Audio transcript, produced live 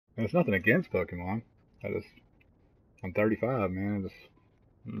There's nothing against Pokemon. I'm 35, man.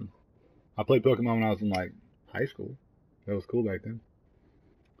 I played Pokemon when I was in like high school. That was cool back then.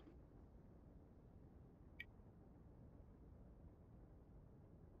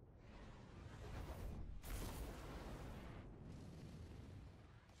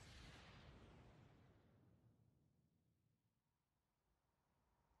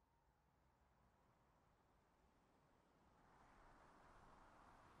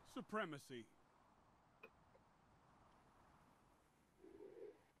 Supremacy.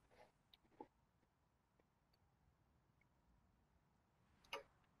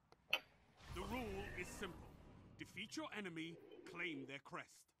 The rule is simple. Defeat your enemy, claim their crest.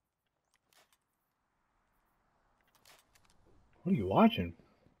 What are you watching?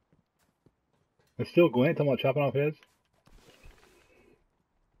 It's still Gwent talking about chopping off heads?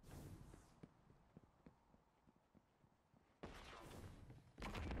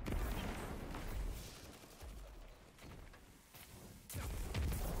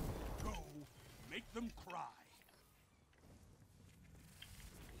 Go, make them cry.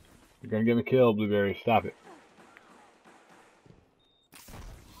 You're gonna get me killed, Blueberry. Stop it.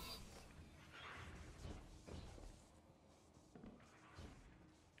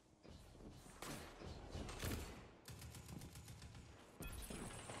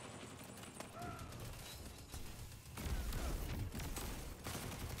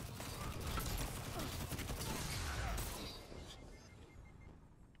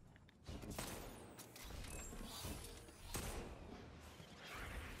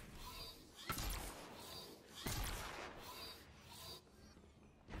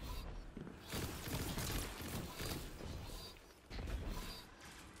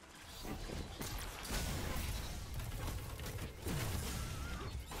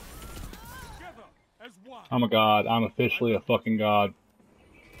 As one. I'm a god. I'm officially a fucking god.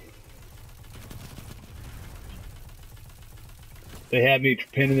 They had me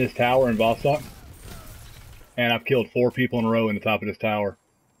pinned in this tower in Vostok, and I've killed 4 people in a row in the top of this tower.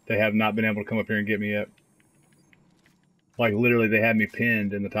 They have not been able to come up here and get me yet. Like, literally, they had me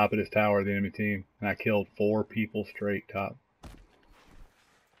pinned in the top of this tower, the enemy team, and I killed 4 people straight top.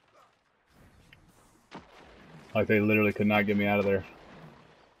 Like, they literally could not get me out of there.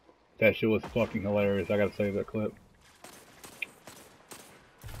 That shit was fucking hilarious. I gotta save that clip.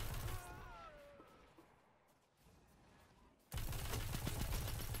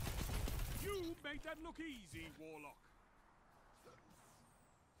 You made that look easy, Warlock.